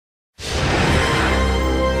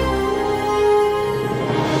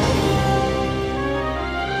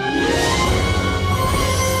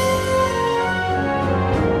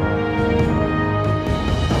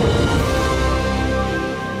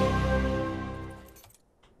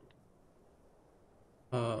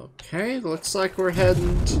Okay, looks like we're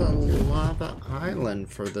heading to Lava Island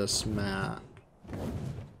for this map.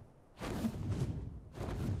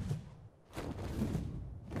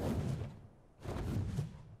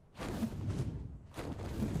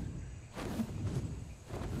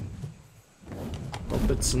 Hope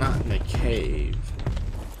it's not in a cave.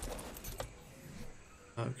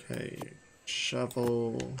 Okay,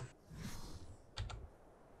 shovel.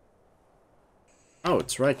 Oh,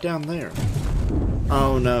 it's right down there.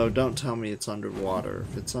 Oh no, don't tell me it's underwater.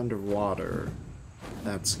 If it's underwater,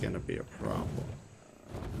 that's gonna be a problem.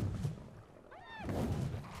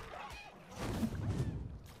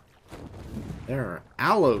 There are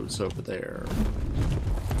aloes over there.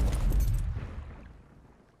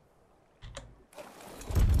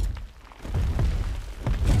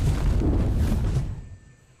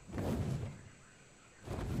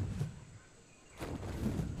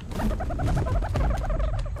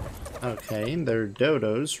 Okay, and there are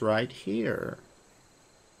dodos right here.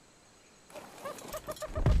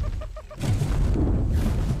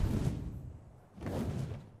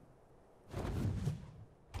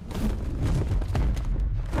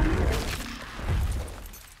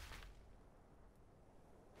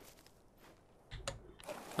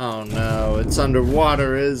 Oh no, it's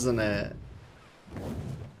underwater, isn't it?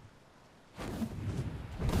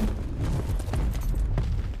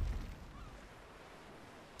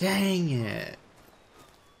 Dang it.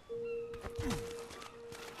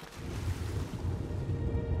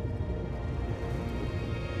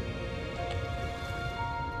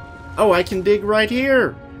 Oh, I can dig right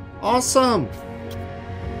here. Awesome.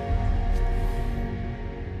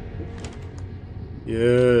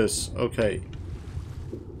 Yes, okay.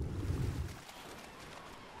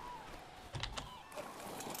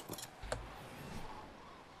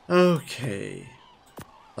 Okay.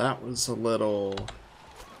 That was a little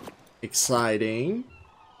exciting.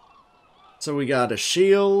 So we got a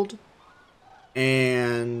shield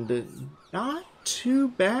and not too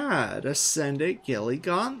bad. Ascendant Gilly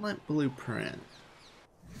Gauntlet blueprint.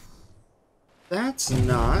 That's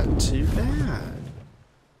not too bad.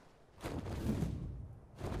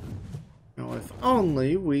 Now if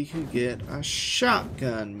only we could get a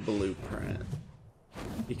shotgun blueprint.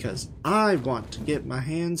 Because I want to get my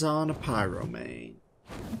hands on a Pyromane.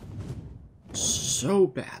 So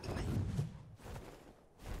badly.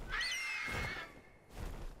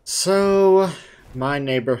 So, my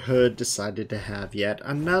neighborhood decided to have yet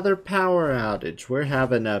another power outage. We're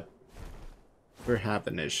having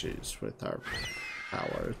issues with our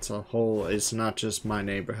power. It's not just my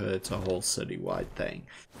neighborhood, it's a whole citywide thing.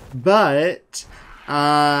 But,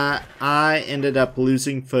 I ended up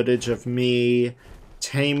losing footage of me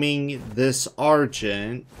taming this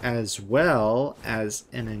Argent, as well as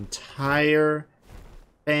an entire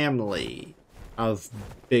family of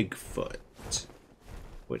Bigfoot.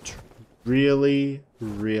 Which really,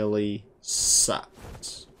 really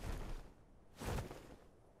sucked.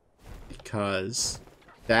 Because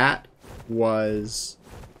that was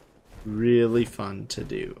really fun to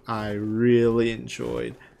do. I really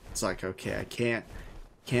enjoyed. It's like, okay, I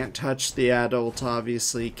can't touch the adult,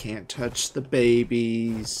 obviously. Can't touch the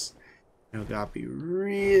babies. You know, gotta be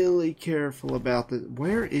really careful about the...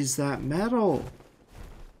 Where is that metal?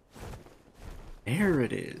 There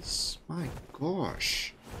it is. My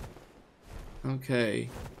gosh. Okay.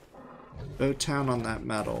 Go town on that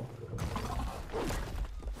metal.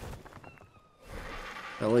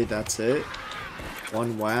 Really, that's it?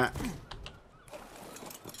 One whack.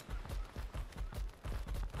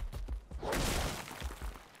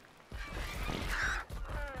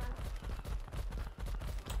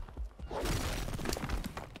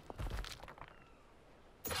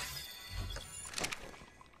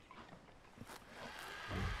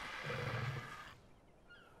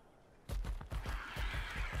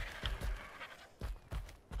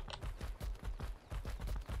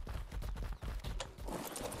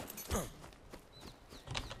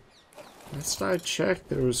 Last I checked,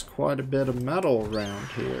 there was quite a bit of metal around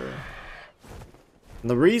here. And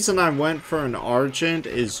the reason I went for an Argent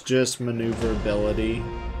is just maneuverability.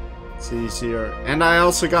 It's easier. And I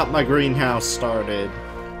also got my greenhouse started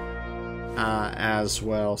as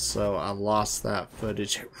well, so I lost that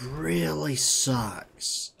footage. It really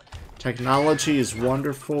sucks. Technology is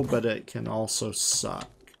wonderful, but it can also suck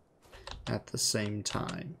at the same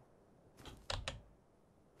time.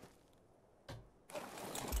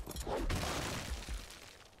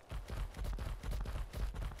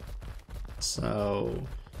 So,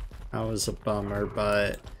 that was a bummer,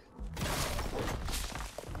 but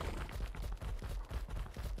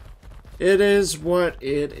it is what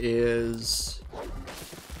it is.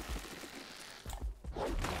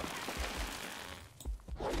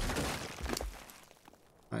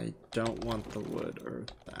 don't want the wood or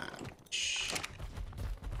thatch.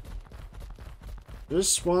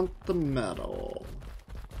 Just want the metal.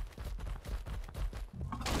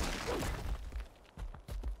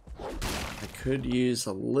 I could use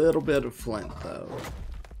a little bit of flint though.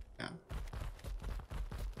 Yeah.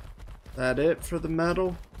 That it for the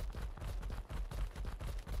metal?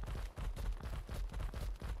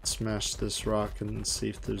 Smash this rock and see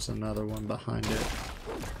if there's another one behind it.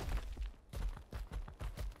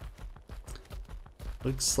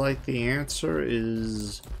 Looks like the answer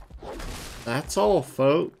is that's all,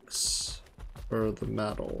 folks, for the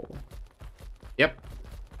metal. Yep,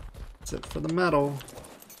 that's it for the metal.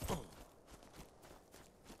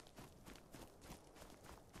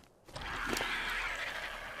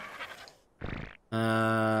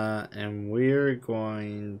 And we're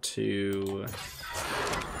going to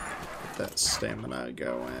get that stamina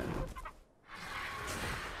going.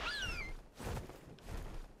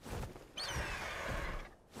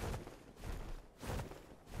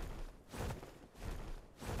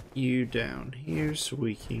 You down here so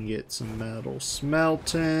we can get some metal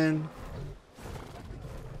smelting.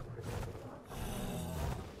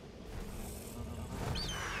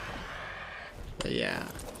 But yeah.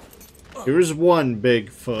 Here was one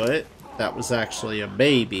Bigfoot. That was actually a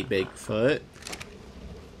baby Bigfoot.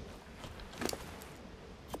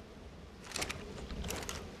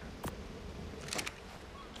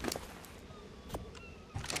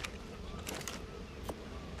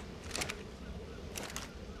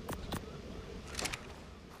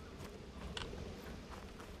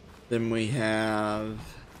 Then we have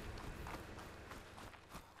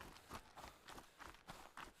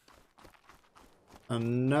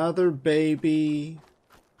another baby.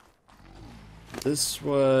 This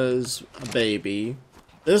was a baby.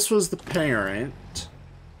 This was the parent.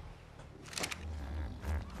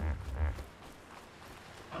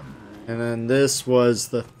 And then this was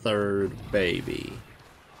the third baby.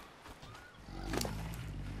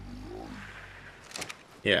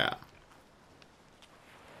 Yeah.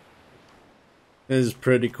 This is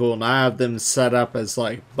pretty cool, and I have them set up as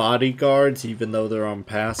like bodyguards even though they're on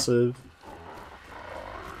passive.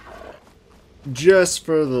 Just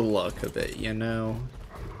for the look of it, you know.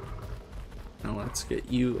 Now let's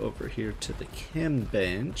get you over here to the chem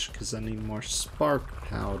bench because I need more spark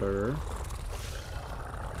powder.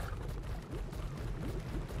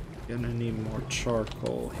 Gonna need more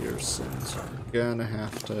charcoal here soon, so I'm gonna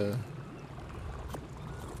have to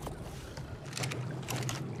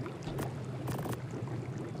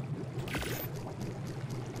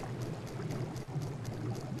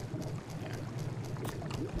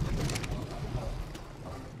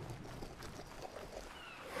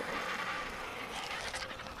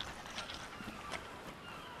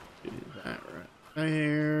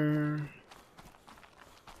there.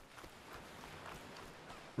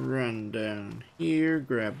 Run down here,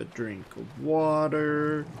 grab a drink of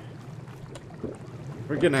water.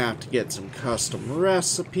 We're gonna have to get some custom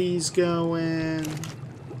recipes going.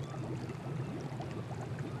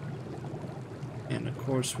 And of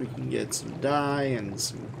course we can get some dye and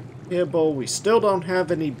some kibble. We still don't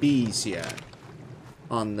have any bees yet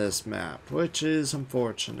on this map, which is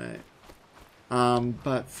unfortunate.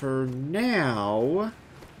 But for now,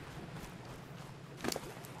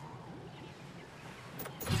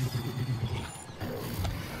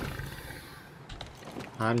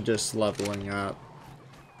 I'm just leveling up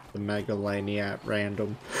the Megalania at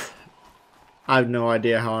random. I have no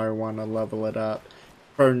idea how I want to level it up.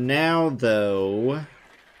 For now, though,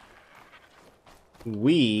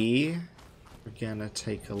 we are gonna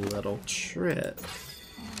take a little trip.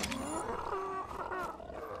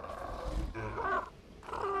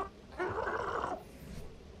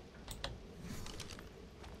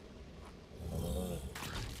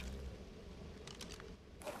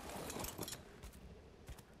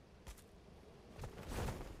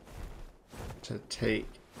 To take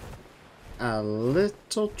a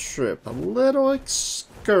little trip, a little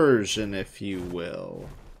excursion, if you will,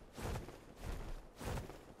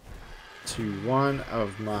 to one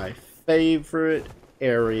of my favorite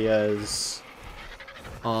areas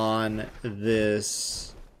on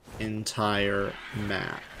this entire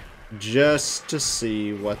map, just to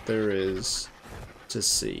see what there is to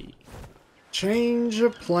see. Change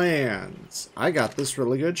of plans. I got this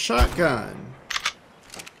really good shotgun.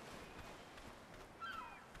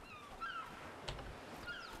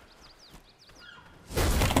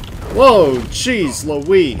 Whoa, jeez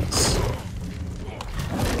Louise.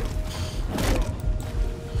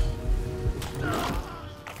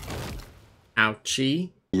 Ouchie.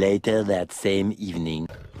 Later that same evening.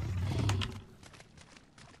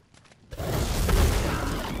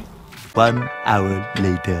 1 hour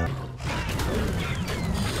later.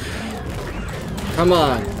 Come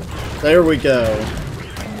on. There we go.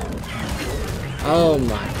 Oh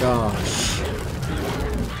my gosh.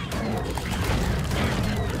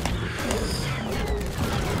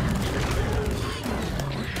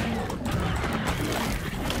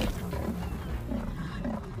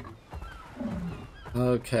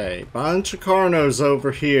 Okay, bunch of Carnos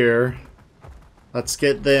over here. Let's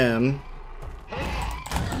get them.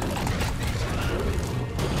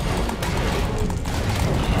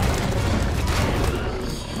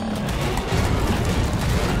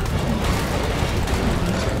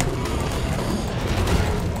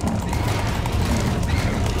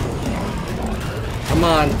 Come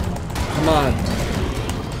on. Come on.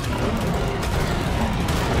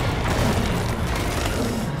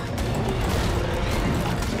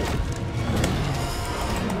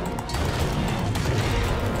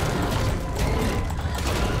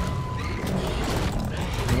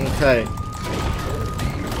 Okay.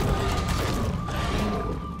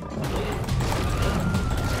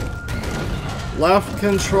 Left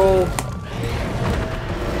control.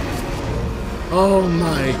 Oh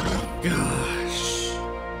my gosh.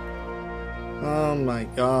 Oh my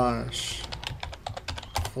gosh.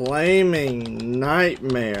 Flaming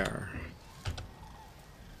Nightmare.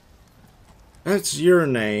 That's your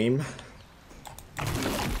name.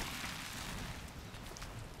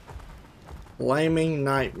 Flaming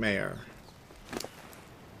Nightmare.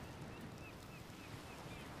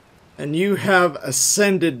 And you have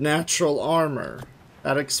ascended natural armor.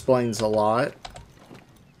 That explains a lot.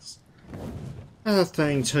 That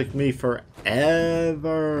thing took me forever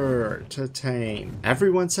to tame.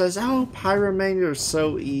 Everyone says, oh, Pyromanes are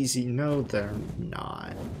so easy. No, they're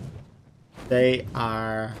not. They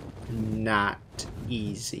are not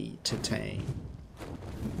easy to tame.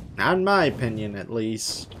 Not in my opinion, at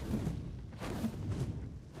least.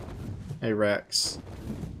 Hey, Rex.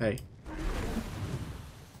 Hey.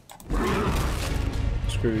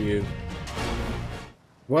 Screw you.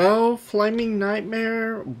 Well, Flaming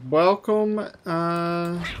Nightmare, welcome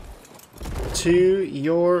to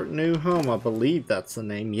your new home. I believe that's the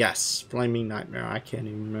name. Yes, Flaming Nightmare. I can't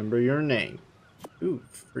even remember your name. Ooh,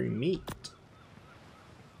 free meat.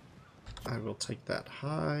 I will take that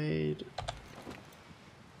hide.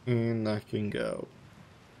 And that can go.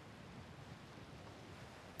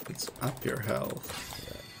 Let's up your health.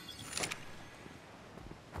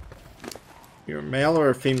 You're a male or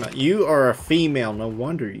a female? You are a female. No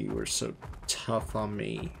wonder you were so tough on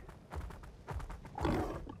me.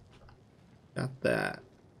 Got that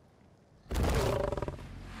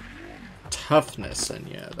toughness in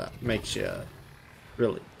you that makes you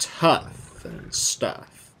really tough and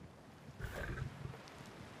stuff.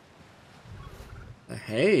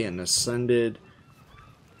 Hey, an ascended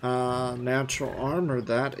natural armor.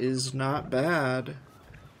 That is not bad.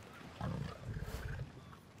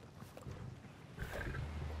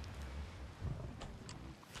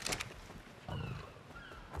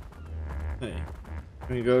 Hey,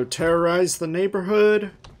 we go terrorize the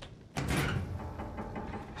neighborhood.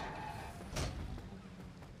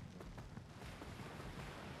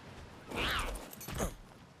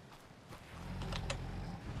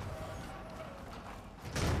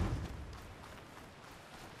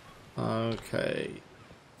 Okay.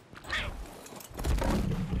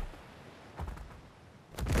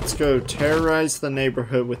 Let's go terrorize the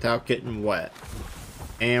neighborhood without getting wet.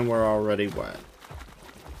 And we're already wet.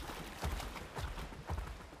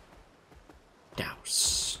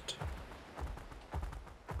 Doused.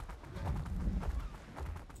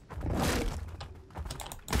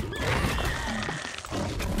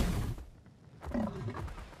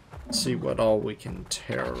 Let's see what all we can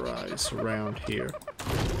terrorize around here.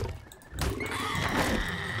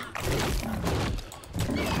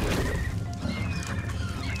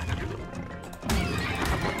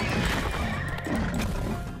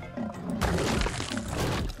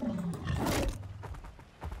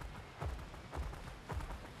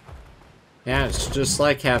 Yeah, it's just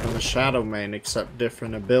like having a Shadow Man, except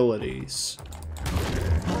different abilities.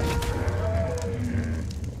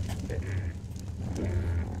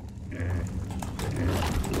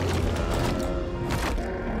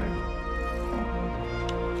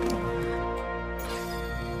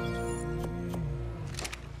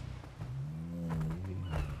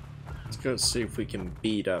 Let's go see if we can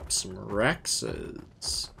beat up some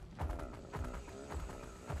Rexes.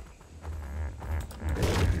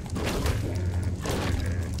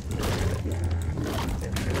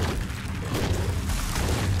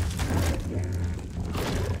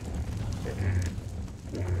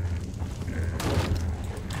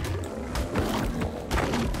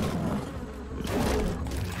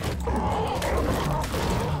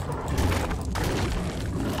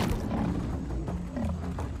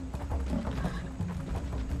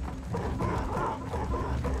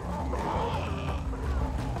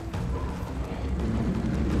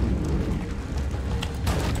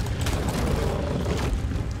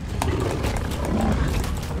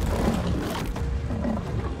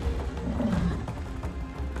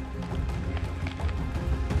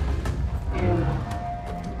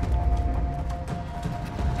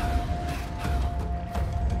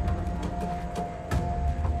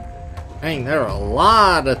 Dang, there are a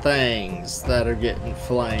lot of things that are getting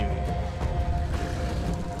flamed.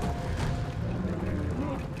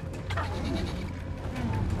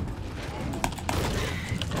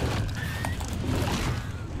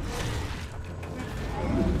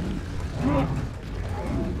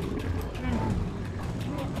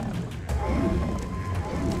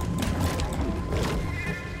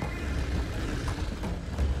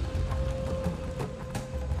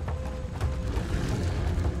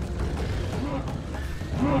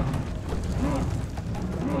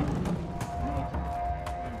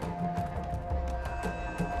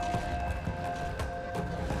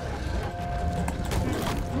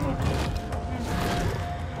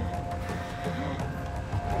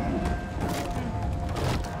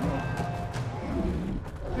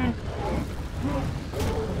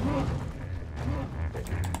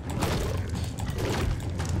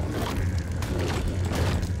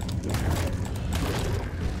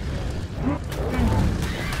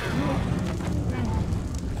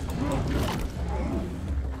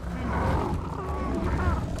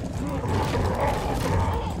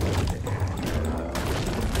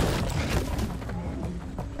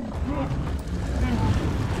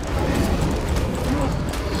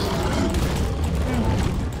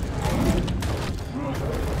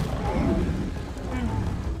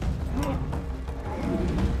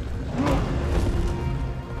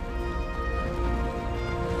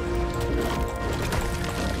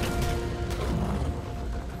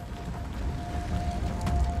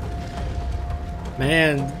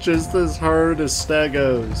 Man, just this herd of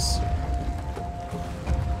stegos.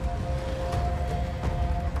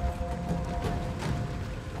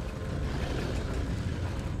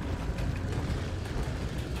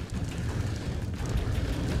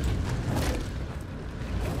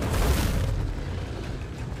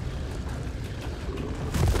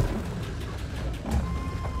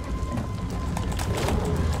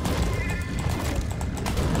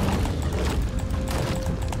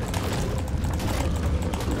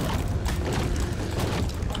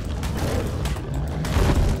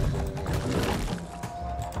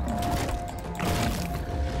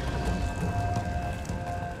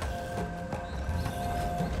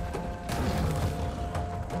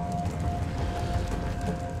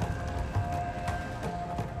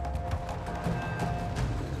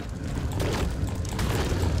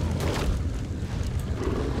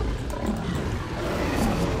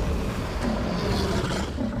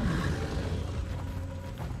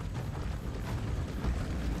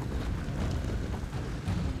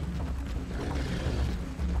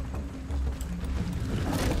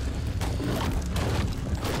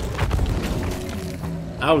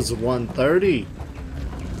 That was 130.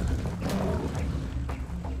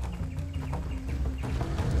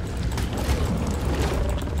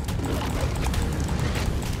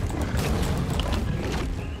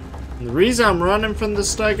 The reason I'm running from the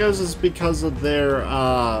stegos is because of their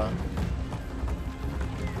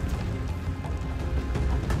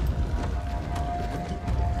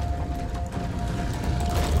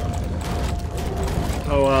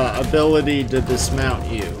ability to dismount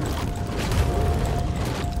you.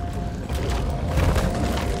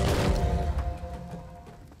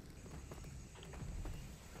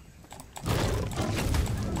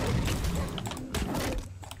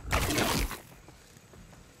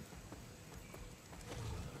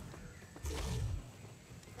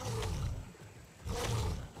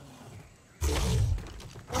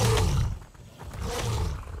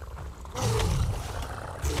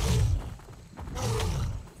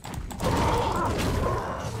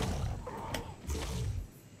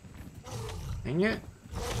 Dang it.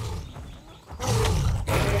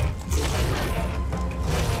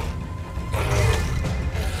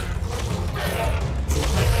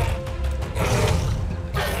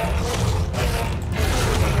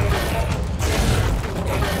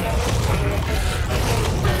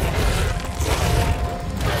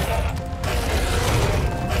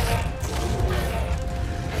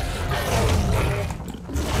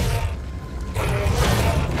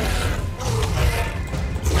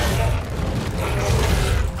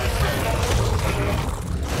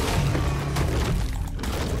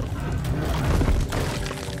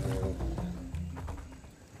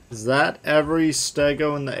 Is that every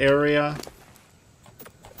stego in the area?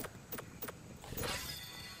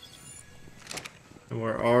 And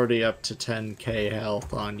we're already up to 10k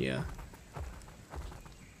health on you.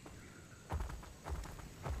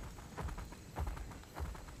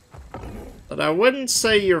 But I wouldn't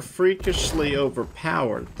say you're freakishly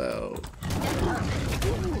overpowered, though.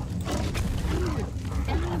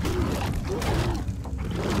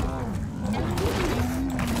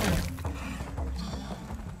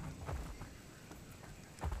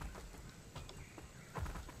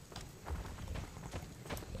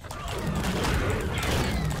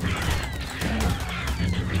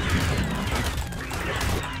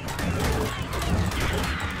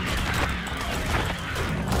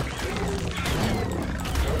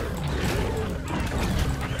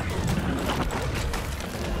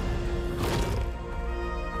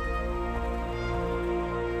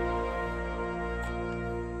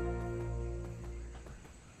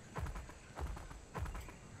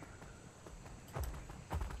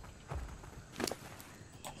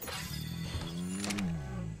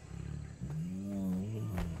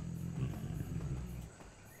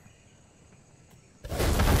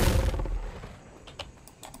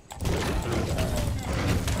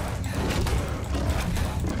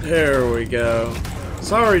 There we go.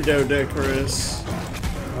 Sorry, Doedicurus.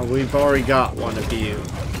 We've already got one of you.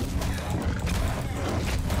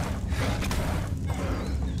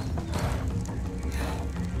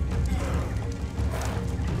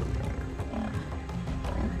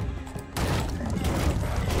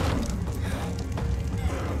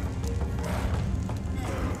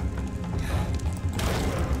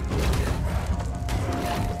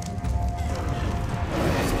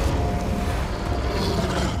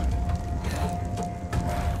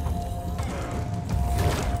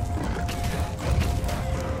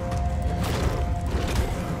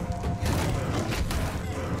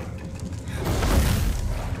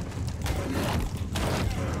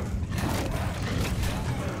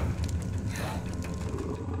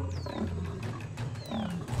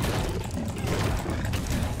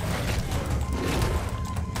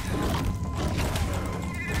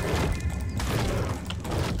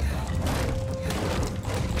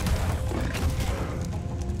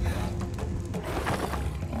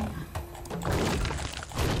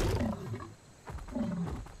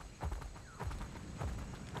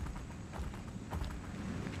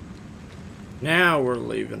 Now we're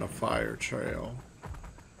leaving a fire trail.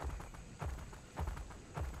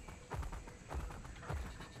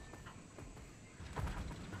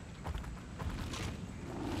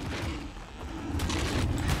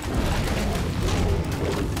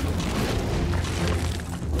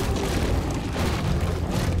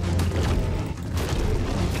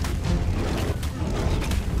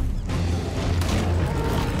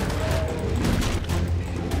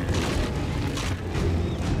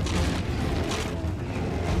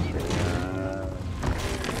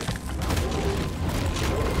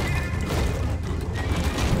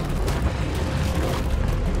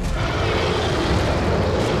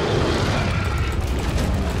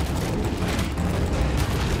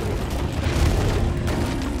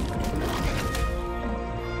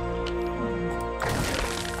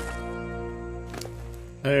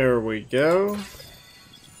 There we go.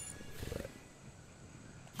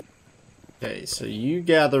 Okay, so you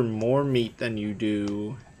gather more meat than you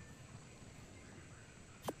do.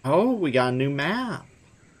 Oh, we got a new map.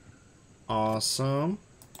 Awesome.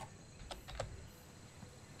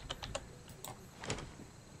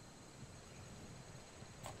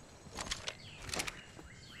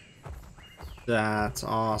 That's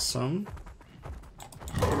awesome.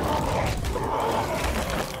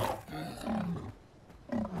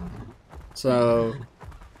 So,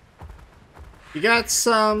 you got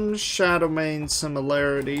some Shadowmane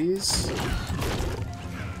similarities.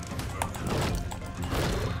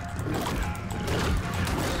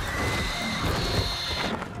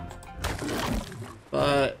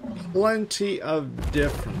 But plenty of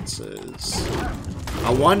differences.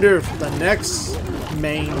 I wonder if the next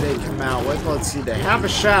main they come out with, let's see, they have a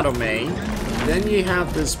Shadowmane, then you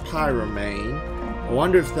have this Pyromane. I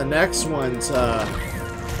wonder if the next one's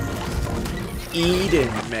Eden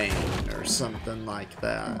main or something like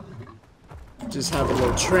that. Just have a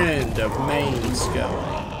little trend of mains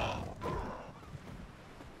going.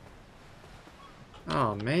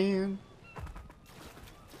 Oh man.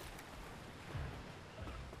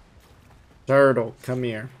 Turtle, come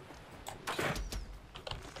here.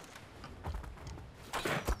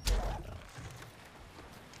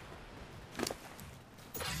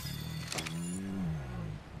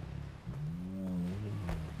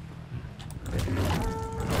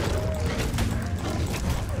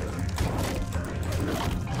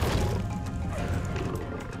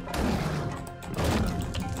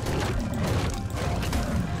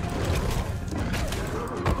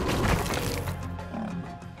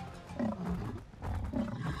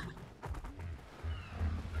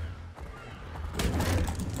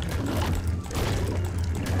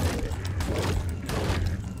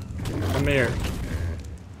 Come here.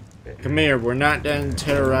 Come here, we're not done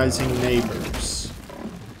terrorizing neighbors.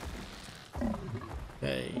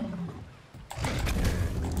 Okay.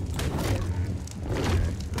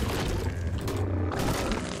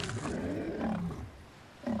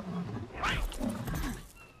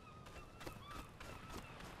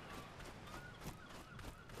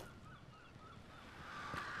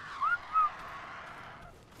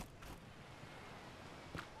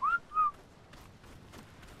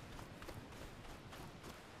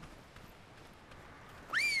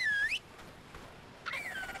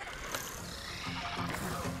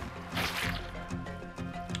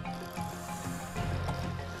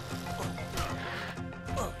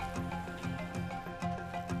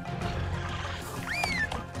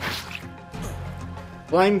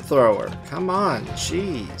 Flamethrower, come on,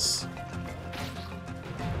 jeez.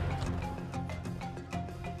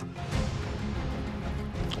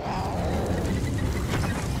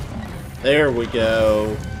 There we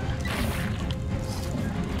go.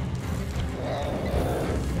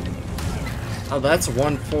 Oh, that's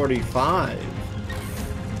 145.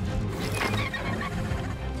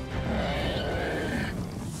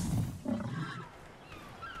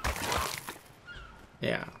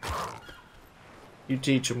 Yeah. You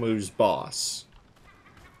teach him who's boss.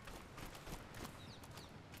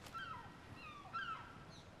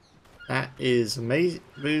 That is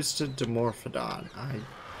boosted to Morphodon. I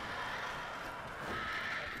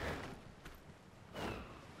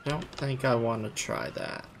don't think I want to try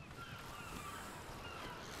that.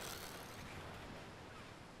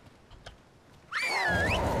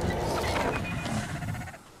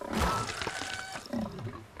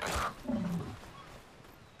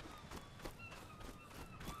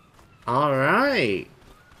 All right.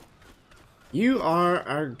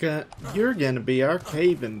 You're gonna be our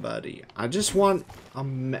caving buddy. I'm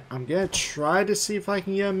gonna try to see if I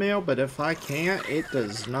can get a male, but if I can't, it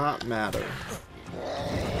does not matter.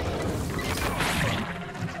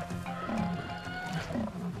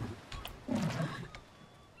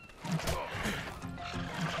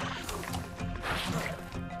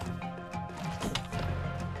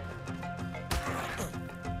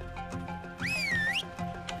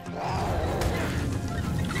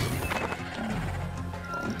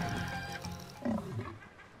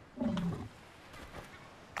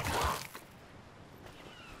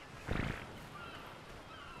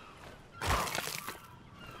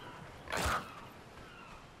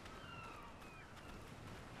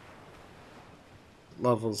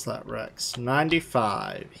 Levels that Rex?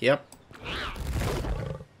 95. Yep.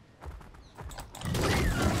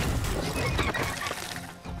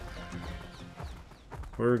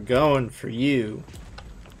 We're going for you.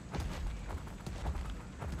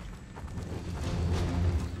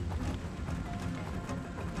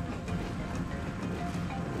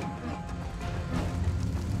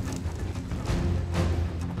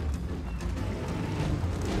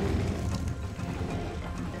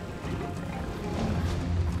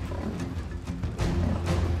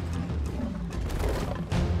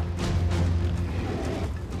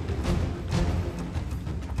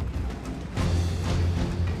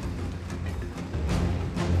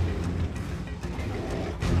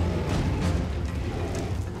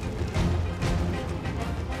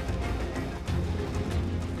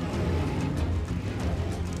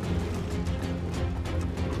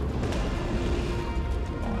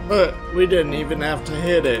 But we didn't even have to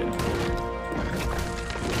hit it.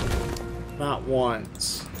 Not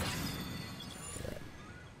once.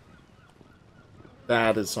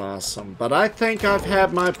 That is awesome. But I think I've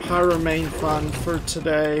had my Pyromane fun for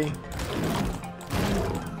today.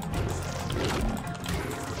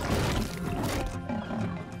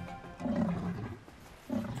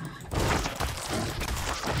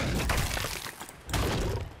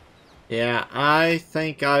 Yeah, I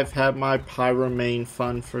think I've had my Pyromane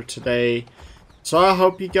fun for today. So I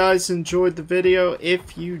hope you guys enjoyed the video.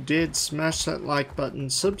 If you did, smash that like button,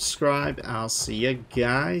 subscribe. I'll see you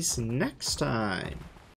guys next time.